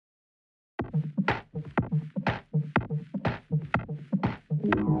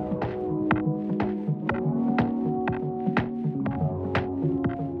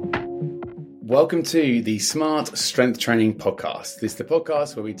Welcome to the Smart Strength Training Podcast. This is the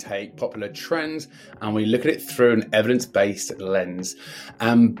podcast where we take popular trends and we look at it through an evidence-based lens.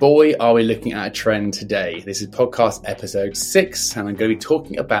 And boy, are we looking at a trend today. This is podcast episode 6, and I'm going to be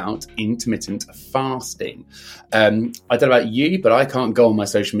talking about intermittent fasting. I don't know about you, but I can't go on my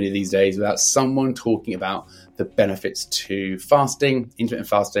social media these days without someone talking about the benefits to fasting, intermittent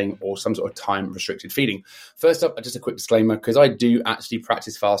fasting, or some sort of time-restricted feeding. First up, just a quick disclaimer, because I do actually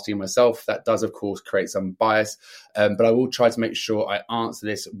practice fasting myself. That does, of course, create some bias, but I will try to make sure I answer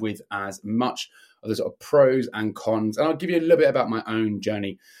this with as much of the sort of pros and cons, and I'll give you a little bit about my own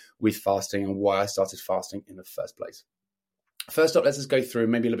journey with fasting and why I started fasting in the first place. First up, let's just go through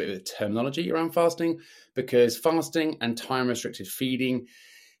maybe a little bit of the terminology around fasting, because fasting and time-restricted feeding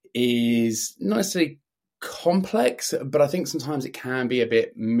is not necessarily complex, but I think sometimes it can be a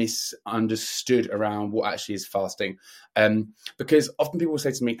bit misunderstood around what actually is fasting. Because often people will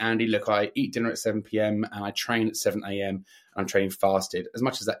say to me, Andy, look, I eat dinner at 7 p.m. and I train at 7 a.m. and I'm training fasted. As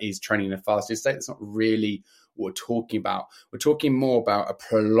much as that is training in a fasted state, that's not really what we're talking about. We're talking more about a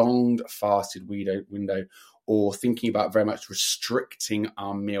prolonged fasted window, or thinking about very much restricting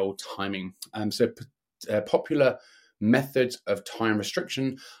our meal timing. Popular methods of time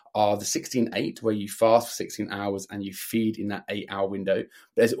restriction are the 16-8, where you fast for 16 hours and you feed in that 8-hour window. But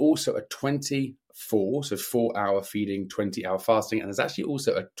there's also a 24, so 4-hour feeding, 20-hour fasting, and there's actually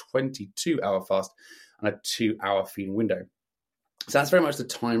also a 22-hour fast and a 2-hour feeding window. So that's very much the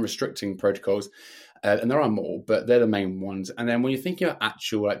time restricting protocols. And there are more, but they're the main ones. And then when you're thinking about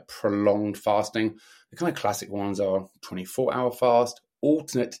actual prolonged fasting, the kind of classic ones are 24-hour fast,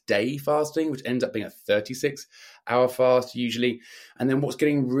 alternate day fasting, which ends up being a 36-hour fast usually. And then what's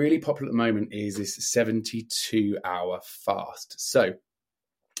getting really popular at the moment is this 72-hour fast. So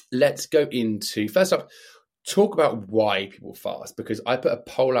let's go into, first up, talk about why people fast, because I put a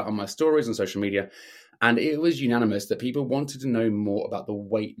poll out on my stories on social media, and it was unanimous that people wanted to know more about the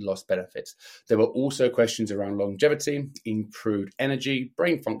weight loss benefits. There were also questions around longevity, improved energy,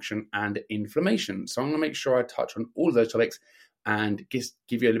 brain function, and inflammation. So I'm going to make sure I touch on all of those topics and give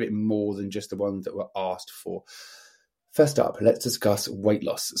you a little bit more than just the ones that were asked for. First up, let's discuss weight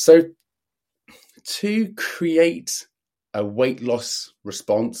loss. So to create a weight loss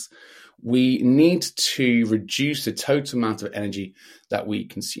response, we need to reduce the total amount of energy that we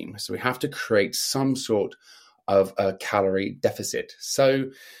consume. So we have to create some sort of a calorie deficit. So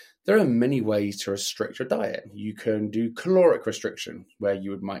there are many ways to restrict your diet. You can do caloric restriction, where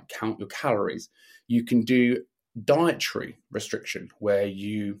you might count your calories. You can do dietary restriction, where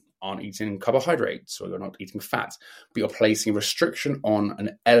you aren't eating carbohydrates or you're not eating fats, but you're placing restriction on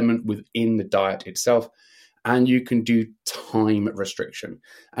an element within the diet itself. And you can do time restriction.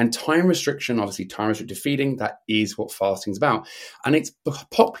 And time restriction, obviously time restricted feeding, that is what fasting is about. And it's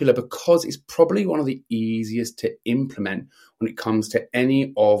popular because it's probably one of the easiest to implement when it comes to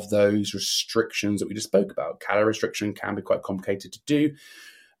any of those restrictions that we just spoke about. Calorie restriction can be quite complicated to do.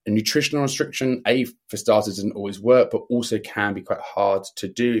 A nutritional restriction, for starters, doesn't always work, but also can be quite hard to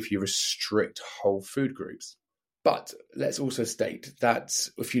do if you restrict whole food groups. But let's also state that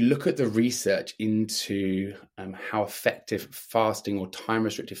if you look at the research into how effective fasting or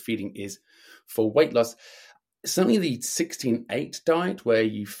time-restricted feeding is for weight loss, certainly the 16-8 diet, where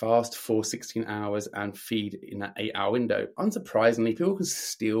you fast for 16 hours and feed in that 8-hour window, unsurprisingly, people can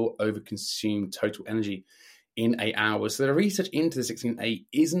still overconsume total energy in 8 hours. So the research into the 16-8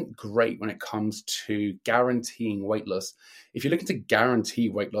 isn't great when it comes to guaranteeing weight loss. If you're looking to guarantee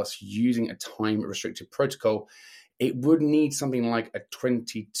weight loss using a time-restricted protocol, it would need something like a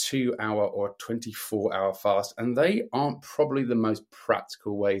 22-hour or a 24-hour fast, and they aren't probably the most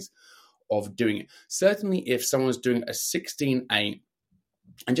practical ways of doing it. Certainly if someone's doing a 16-8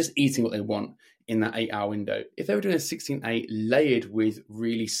 and just eating what they want in that 8-hour window, if they were doing a 16-8 layered with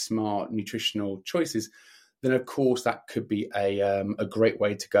really smart nutritional choices, then of course that could be a great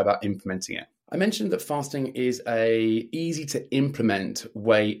way to go about implementing it. I mentioned that fasting is a easy to implement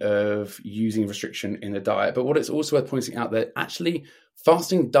way of using restriction in the diet, but what it's also worth pointing out that actually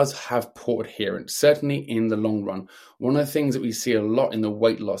fasting does have poor adherence, certainly in the long run. One of the things that we see a lot in the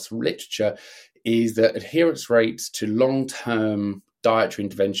weight loss literature is that adherence rates to long-term dietary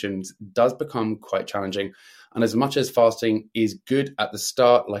interventions does become quite challenging. And as much as fasting is good at the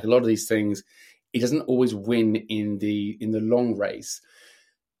start, like a lot of these things, it doesn't always win in the long race.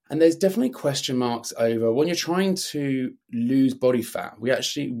 And there's definitely question marks over when you're trying to lose body fat. We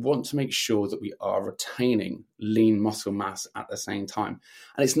actually want to make sure that we are retaining lean muscle mass at the same time.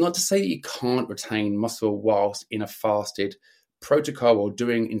 And it's not to say that you can't retain muscle whilst in a fasted protocol or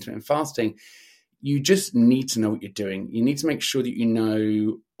doing intermittent fasting, you just need to know what you're doing. You need to make sure that you know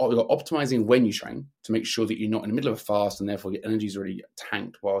you're optimizing when you train to make sure that you're not in the middle of a fast and therefore your energy is already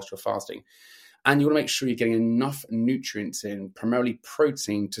tanked whilst you're fasting. And you want to make sure you're getting enough nutrients in, primarily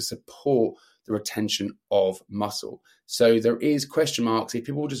protein, to support the retention of muscle. So there is question marks if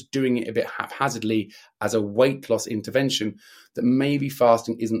people are just doing it a bit haphazardly as a weight loss intervention, that maybe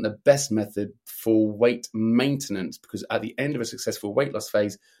fasting isn't the best method for weight maintenance, because at the end of a successful weight loss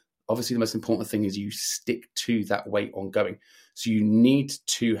phase, obviously the most important thing is you stick to that weight ongoing. So you need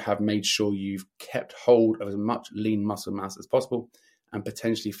to have made sure you've kept hold of as much lean muscle mass as possible, and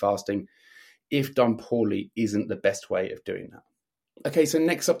potentially fasting, if done poorly, isn't the best way of doing that. Okay, so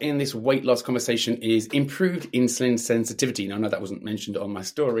next up in this weight loss conversation is improved insulin sensitivity. Now, I know that wasn't mentioned on my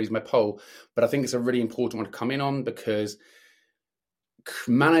stories, my poll, but I think it's a really important one to come in on, because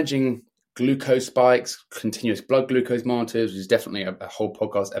managing glucose spikes, continuous blood glucose monitors, which is definitely a whole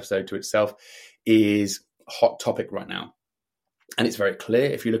podcast episode to itself, is a hot topic right now. And it's very clear,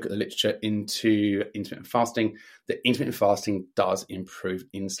 if you look at the literature into intermittent fasting, that intermittent fasting does improve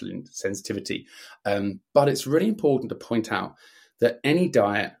insulin sensitivity. But it's really important to point out that any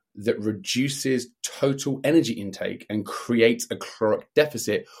diet that reduces total energy intake and creates a caloric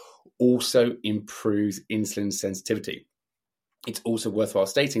deficit also improves insulin sensitivity. It's also worthwhile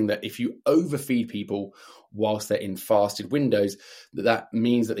stating that if you overfeed people whilst they're in fasted windows, that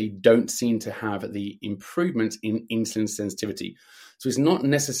means that they don't seem to have the improvement in insulin sensitivity. So it's not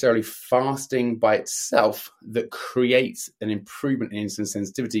necessarily fasting by itself that creates an improvement in insulin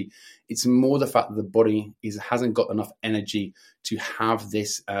sensitivity. It's more the fact that the body hasn't got enough energy to have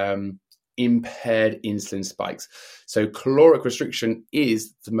this impaired insulin spikes. So caloric restriction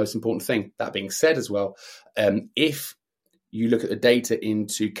is the most important thing. That being said as well, if you look at the data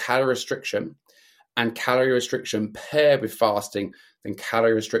into calorie restriction and calorie restriction paired with fasting, then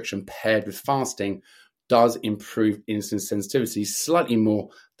calorie restriction paired with fasting does improve insulin sensitivity slightly more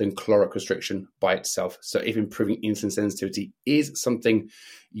than caloric restriction by itself. So if improving insulin sensitivity is something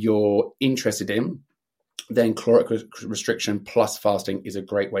you're interested in, then caloric restriction plus fasting is a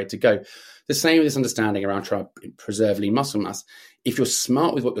great way to go. The same with this understanding around trying to preserve lean muscle mass. If you're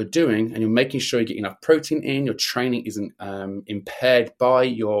smart with what you're doing and you're making sure you get enough protein in, your training isn't impaired by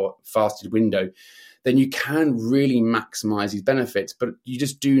your fasted window, then you can really maximize these benefits. But you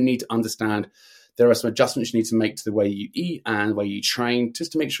just do need to understand there are some adjustments you need to make to the way you eat and the way you train,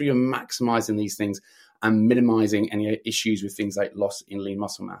 just to make sure you're maximizing these things and minimizing any issues with things like loss in lean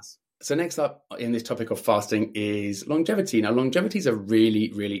muscle mass. So next up in this topic of fasting is longevity. Now, longevity is a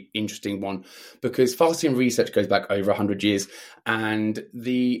really, really interesting one, because fasting research goes back over 100 years, and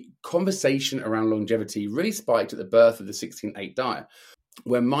the conversation around longevity really spiked at the birth of the 16-8 diet,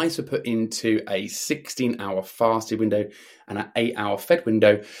 where mice were put into a 16-hour fasted window and an 8-hour fed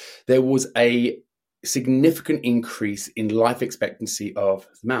window. There was a significant increase in life expectancy of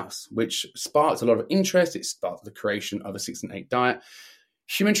the mouse, which sparked a lot of interest. It sparked the creation of a 16-8 diet.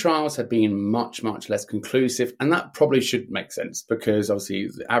 Human trials have been much, much less conclusive, and that probably should make sense, because obviously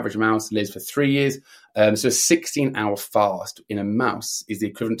the average mouse lives for 3 years. So a 16-hour fast in a mouse is the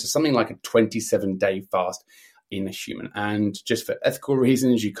equivalent to something like a 27-day fast in a human. And just for ethical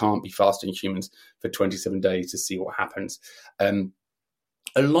reasons, you can't be fasting humans for 27 days to see what happens.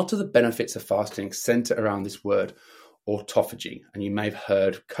 A lot of the benefits of fasting center around this word autophagy, and you may have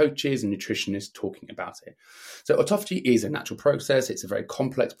heard coaches and nutritionists talking about it. So autophagy is a natural process. It's a very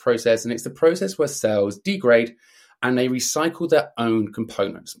complex process, and it's the process where cells degrade and they recycle their own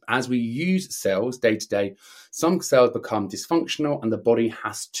components. As we use cells day to day, some cells become dysfunctional and the body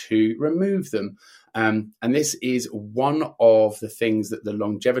has to remove them. And this is one of the things that the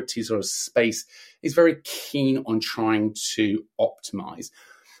longevity sort of space is very keen on trying to optimize.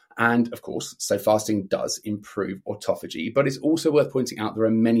 And of course, so fasting does improve autophagy, but it's also worth pointing out there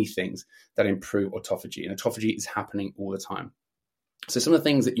are many things that improve autophagy, and autophagy is happening all the time. So some of the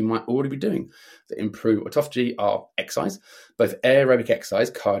things that you might already be doing that improve autophagy are exercise. Both aerobic exercise,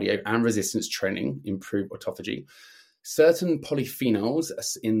 cardio, and resistance training improve autophagy. Certain polyphenols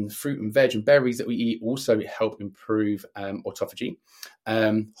in fruit and veg and berries that we eat also help improve autophagy.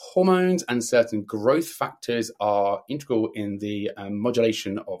 Hormones and certain growth factors are integral in the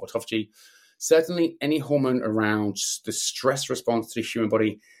modulation of autophagy. Certainly any hormone around the stress response to the human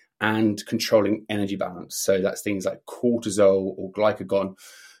body and controlling energy balance. So that's things like cortisol or glycagon.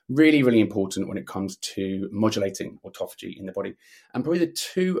 Really, really important when it comes to modulating autophagy in the body. And probably the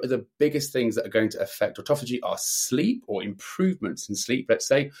two of the biggest things that are going to affect autophagy are sleep, or improvements in sleep, let's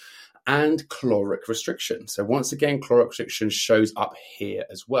say, and caloric restriction. So once again, caloric restriction shows up here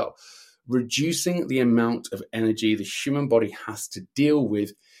as well. reducing the amount of energy the human body has to deal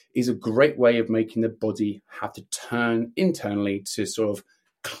with is a great way of making the body have to turn internally to sort of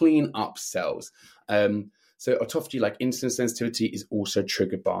clean up cells. So autophagy, like insulin sensitivity, is also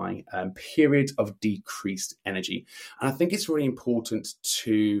triggered by periods of decreased energy. And I think it's really important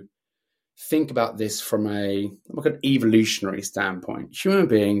to think about this from an evolutionary standpoint. Human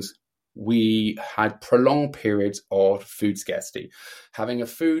beings, we had prolonged periods of food scarcity. Having a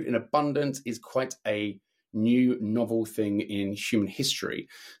food in abundance is quite a new, novel thing in human history.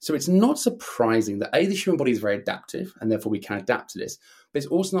 So it's not surprising that the human body is very adaptive, and therefore we can adapt to this. But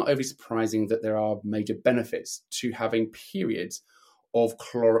it's also not overly surprising that there are major benefits to having periods of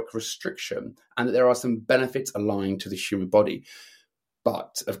caloric restriction, and that there are some benefits aligned to the human body.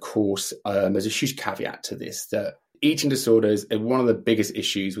 But of course, there's a huge caveat to this, that eating disorders are one of the biggest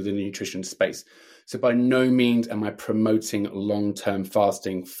issues within the nutrition space. So by no means am I promoting long-term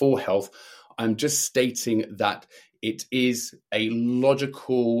fasting for health. I'm just stating that it is a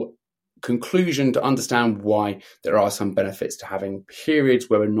logical conclusion to understand why there are some benefits to having periods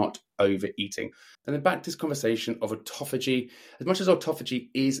where we're not overeating. And then back to this conversation of autophagy. As much as autophagy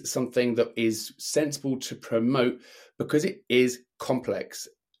is something that is sensible to promote because it is complex,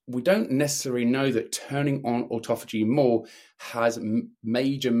 we don't necessarily know that turning on autophagy more has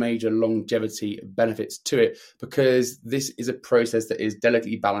major longevity benefits to it, because this is a process that is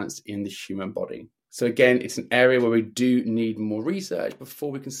delicately balanced in the human body. So again, it's an area where we do need more research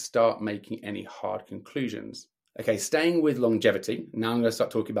before we can start making any hard conclusions. Okay, staying with longevity, now I'm going to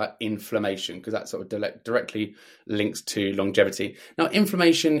start talking about inflammation, because that sort of directly links to longevity. Now,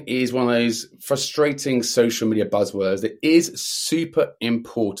 inflammation is one of those frustrating social media buzzwords that is super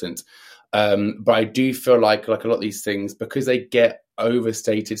important. But I do feel like a lot of these things, because they get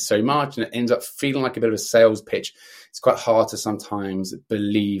overstated so much and it ends up feeling like a bit of a sales pitch, it's quite hard to sometimes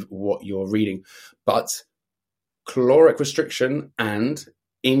believe what you're reading. But caloric restriction and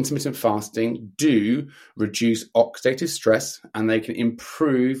intermittent fasting do reduce oxidative stress, and they can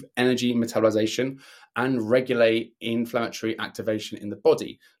improve energy metabolization and regulate inflammatory activation in the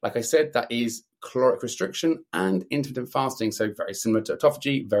body. Like I said, that is caloric restriction and intermittent fasting. So very similar to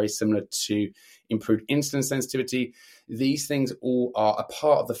autophagy, very similar to improved insulin sensitivity. These things all are a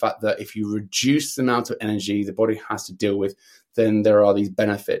part of the fact that if you reduce the amount of energy the body has to deal with, then there are these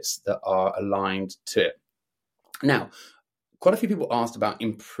benefits that are aligned to it. Now, quite a few people asked about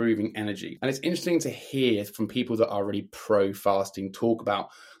improving energy. And it's interesting to hear from people that are really pro-fasting talk about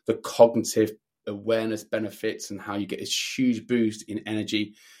the cognitive awareness benefits and how you get this huge boost in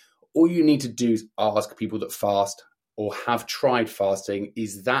energy. All you need to do is ask people that fast or have tried fasting,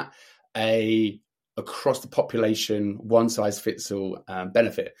 is that across the population, one-size-fits-all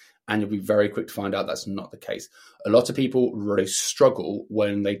benefit? And you'll be very quick to find out that's not the case. A lot of people really struggle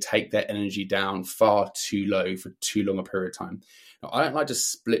when they take their energy down far too low for too long a period of time. Now, I don't like to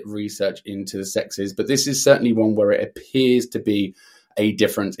split research into the sexes, but this is certainly one where it appears to be a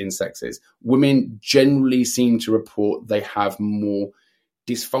difference in sexes. Women generally seem to report they have more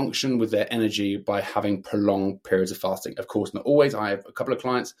dysfunction with their energy by having prolonged periods of fasting. Of course, not always. I have a couple of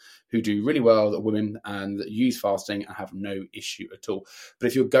clients who do really well, that women, and that use fasting and have no issue at all. But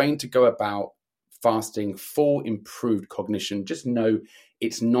if you're going to go about fasting for improved cognition, just know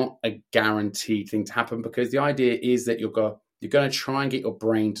it's not a guaranteed thing to happen, because the idea is that you're going to try and get your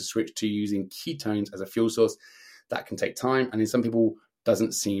brain to switch to using ketones as a fuel source. That can take time, and in some people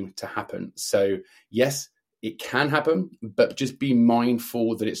doesn't seem to happen. So yes, it can happen, but just be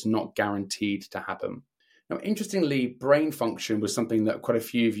mindful that it's not guaranteed to happen. Now, interestingly, brain function was something that quite a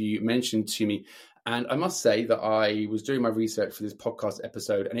few of you mentioned to me. And I must say that I was doing my research for this podcast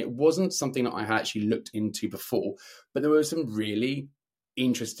episode, and it wasn't something that I had actually looked into before, but there were some really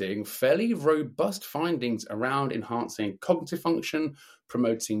interesting, fairly robust findings around enhancing cognitive function,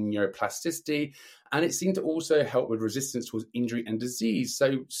 promoting neuroplasticity, and it seemed to also help with resistance towards injury and disease.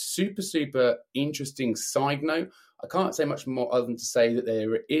 So super interesting side note. I can't say much more other than to say that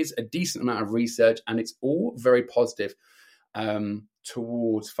there is a decent amount of research, and it's all very positive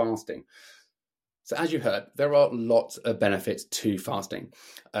towards fasting. So as you heard, there are lots of benefits to fasting.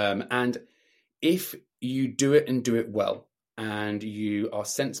 And if you do it and do it well, and you are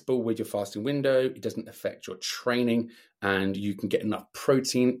sensible with your fasting window, it doesn't affect your training, and you can get enough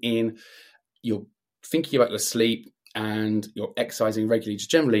protein in, you're thinking about your sleep, and you're exercising regularly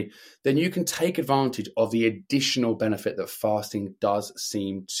just generally, then you can take advantage of the additional benefit that fasting does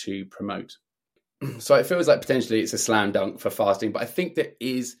seem to promote. So it feels like potentially it's a slam dunk for fasting, but I think that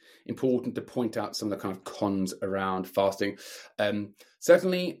is important to point out some of the kind of cons around fasting.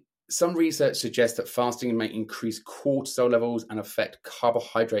 Certainly, Some research suggests that fasting may increase cortisol levels and affect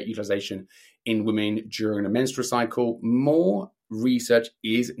carbohydrate utilization in women during a menstrual cycle. More research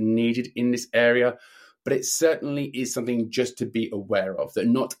is needed in this area, but it certainly is something just to be aware of, that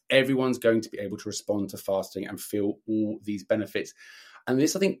not everyone's going to be able to respond to fasting and feel all these benefits. And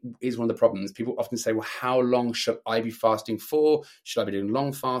this, I think, is one of the problems. People often say, well, how long should I be fasting for? Should I be doing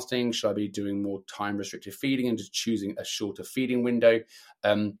long fasting? Should I be doing more time-restricted feeding and just choosing a shorter feeding window?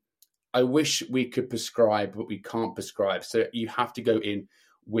 I wish we could prescribe, but we can't prescribe. So you have to go in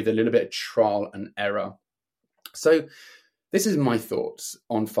with a little bit of trial and error. So this is my thoughts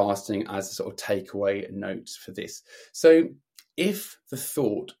on fasting as a sort of takeaway notes for this. So if the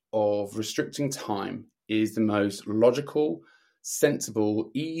thought of restricting time is the most logical,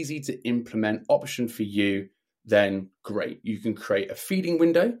 sensible, easy to implement option for you, then great. You can create a feeding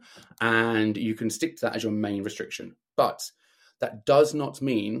window and you can stick to that as your main restriction. But that does not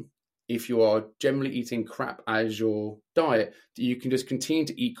mean, if you are generally eating crap as your diet, that you can just continue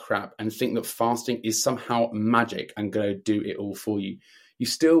to eat crap and think that fasting is somehow magic and going to do it all for you. You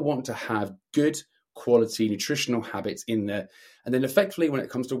still want to have good quality nutritional habits in there. And then effectively, when it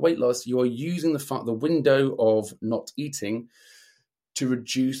comes to weight loss, you are using the window of not eating to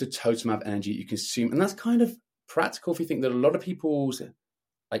reduce the total amount of energy you consume. And that's kind of practical if you think that a lot of people's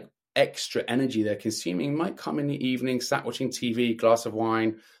like extra energy they're consuming might come in the evening, sat watching TV, glass of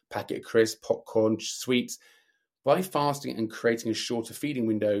wine, packet of crisps, popcorn, sweets. By fasting and creating a shorter feeding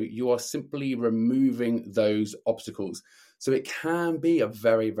window, you are simply removing those obstacles. So it can be a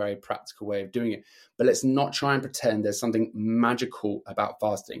very, very practical way of doing it. But let's not try and pretend there's something magical about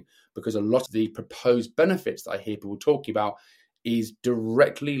fasting, because a lot of the proposed benefits that I hear people talking about is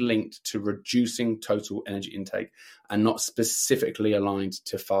directly linked to reducing total energy intake and not specifically aligned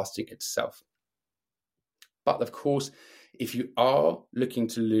to fasting itself. But of course, if you are looking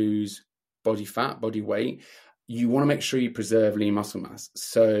to lose body fat, body weight, you want to make sure you preserve lean muscle mass.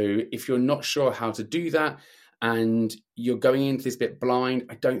 So if you're not sure how to do that and you're going into this bit blind,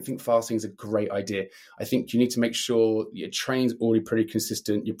 I don't think fasting is a great idea. I think you need to make sure your training's already pretty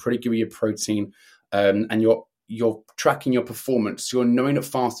consistent, you're pretty good with your protein, and you're tracking your performance. So you're knowing that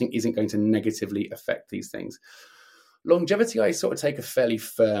fasting isn't going to negatively affect these things. Longevity, I sort of take a fairly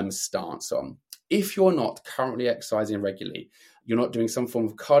firm stance on. If you're not currently exercising regularly, you're not doing some form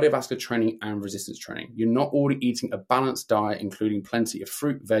of cardiovascular training and resistance training, you're not already eating a balanced diet, including plenty of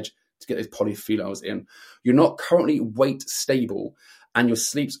fruit, veg, to get those polyphenols in, you're not currently weight stable, and your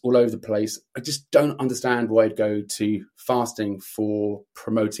sleep's all over the place, I just don't understand why I'd go to fasting for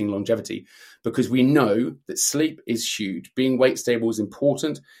promoting longevity, because we know that sleep is huge. Being weight stable is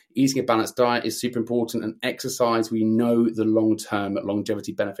important. Eating a balanced diet is super important. And exercise, we know the long-term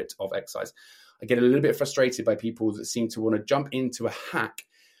longevity benefits of exercise. I get a little bit frustrated by people that seem to want to jump into a hack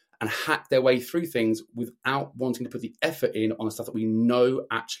and hack their way through things without wanting to put the effort in on the stuff that we know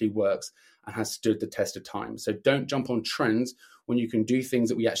actually works and has stood the test of time. So don't jump on trends when you can do things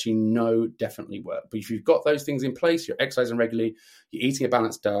that we actually know definitely work. But if you've got those things in place, you're exercising regularly, you're eating a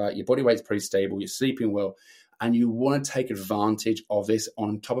balanced diet, your body weight's pretty stable, you're sleeping well, and you want to take advantage of this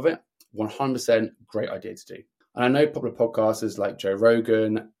on top of it, 100% great idea to do. And I know popular podcasters like Joe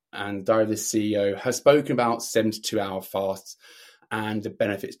Rogan and Diary of the CEO have spoken about 72-hour fasts and the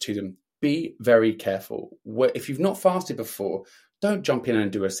benefits to them. Be very careful. If you've not fasted before, don't jump in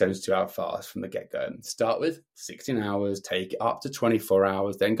and do a 72-hour fast from the get-go. Start with 16 hours, take it up to 24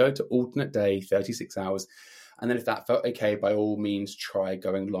 hours, then go to alternate day, 36 hours. And then if that felt okay, by all means, try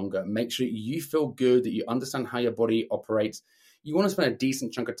going longer. Make sure you feel good, that you understand how your body operates. You want to spend a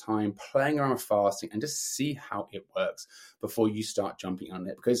decent chunk of time playing around with fasting and just see how it works before you start jumping on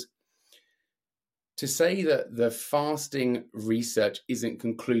it. Because to say that the fasting research isn't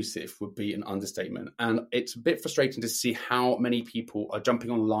conclusive would be an understatement. And it's a bit frustrating to see how many people are jumping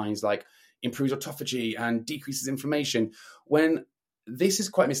on lines like improves autophagy and decreases inflammation, when this is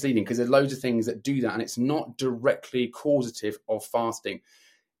quite misleading, because there's loads of things that do that and it's not directly causative of fasting.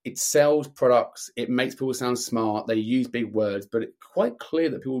 It sells products, it makes people sound smart, they use big words, but it's quite clear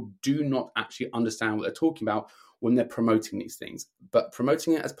that people do not actually understand what they're talking about when they're promoting these things. But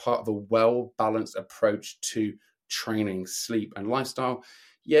promoting it as part of a well-balanced approach to training, sleep, and lifestyle,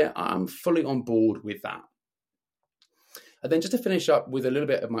 yeah, I'm fully on board with that. And then just to finish up with a little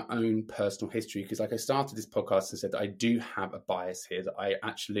bit of my own personal history, because like I started this podcast and said that I do have a bias here, that I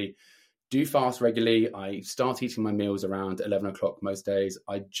actually do fast regularly. I start eating my meals around 11 o'clock most days.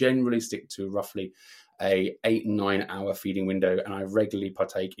 I generally stick to roughly a 8-9 hour feeding window, and I regularly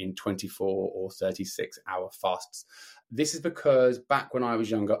partake in 24 or 36 hour fasts. This is because back when I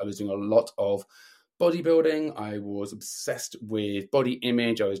was younger, I was doing a lot of bodybuilding. I was obsessed with body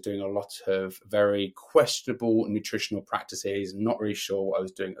image. I was doing a lot of very questionable nutritional practices, not really sure what I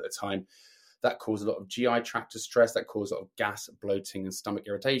was doing at the time. That caused a lot of GI tract distress. That caused a lot of gas, bloating, and stomach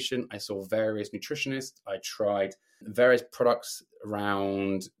irritation. I saw various nutritionists. I tried various products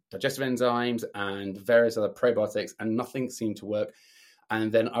around digestive enzymes and various other probiotics, and nothing seemed to work.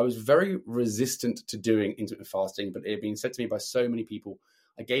 And then I was very resistant to doing intermittent fasting, but it had been said to me by so many people.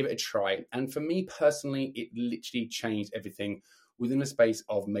 I gave it a try. And for me personally, it literally changed everything within the space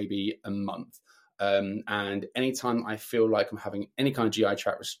of maybe a month. And anytime I feel like I'm having any kind of GI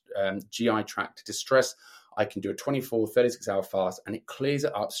tract distress, I can do a 24, 36-hour fast, and it clears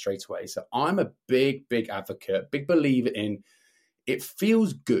it up straight away. So I'm a big advocate, big believer in it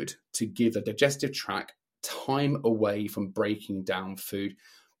feels good to give the digestive tract time away from breaking down food,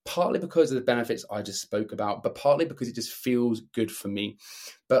 partly because of the benefits I just spoke about, but partly because it just feels good for me.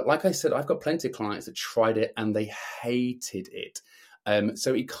 But like I said, I've got plenty of clients that tried it and they hated it.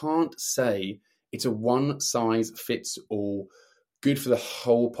 So you can't say it's a one-size-fits-all, good for the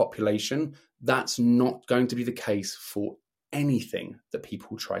whole population. That's not going to be the case for anything that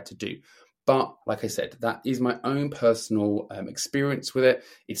people try to do. But like I said, that is my own personal experience with it.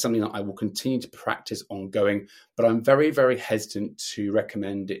 It's something that I will continue to practice ongoing, but I'm very hesitant to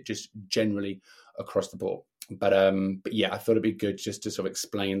recommend it just generally across the board. But yeah, I thought it'd be good just to sort of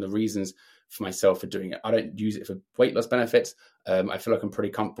explain the reasons for myself for doing it. I don't use it for weight loss benefits. I feel like I'm pretty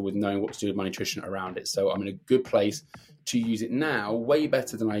comfortable with knowing what to do with my nutrition around it. So I'm in a good place to use it now, way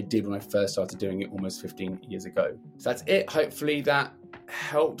better than I did when I first started doing it almost 15 years ago. So that's it. Hopefully that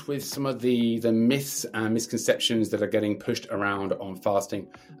helped with some of the myths and misconceptions that are getting pushed around on fasting,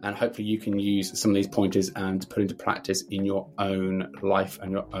 and hopefully you can use some of these pointers and put into practice in your own life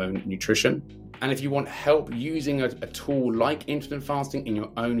and your own nutrition. And if you want help using a tool like intermittent fasting in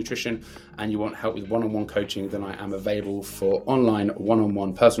your own nutrition, and you want help with one-on-one coaching, then I am available for online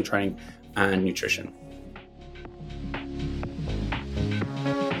one-on-one personal training and nutrition.